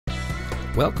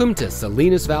Welcome to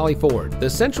Salinas Valley Ford, the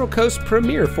Central Coast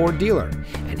premier Ford dealer.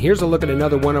 And here's a look at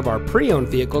another one of our pre-owned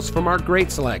vehicles from our great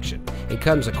selection. It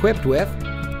comes equipped with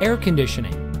air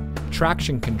conditioning,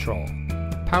 traction control,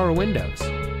 power windows,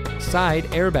 side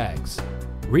airbags,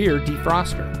 rear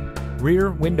defroster,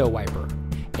 rear window wiper,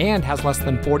 and has less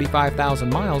than 45,000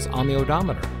 miles on the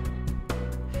odometer.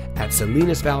 At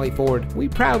Salinas Valley Ford, we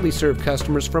proudly serve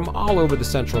customers from all over the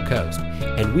Central Coast,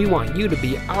 and we want you to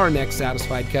be our next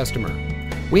satisfied customer.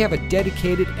 We have a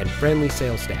dedicated and friendly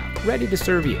sales staff ready to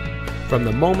serve you. From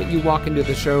the moment you walk into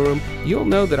the showroom, you'll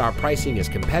know that our pricing is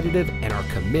competitive and our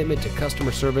commitment to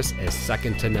customer service is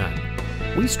second to none.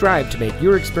 We strive to make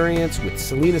your experience with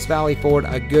Salinas Valley Ford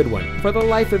a good one for the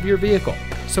life of your vehicle.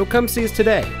 So come see us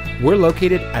today. We're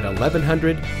located at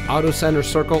 1100 Auto Center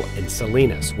Circle in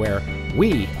Salinas, where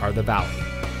we are the Valley.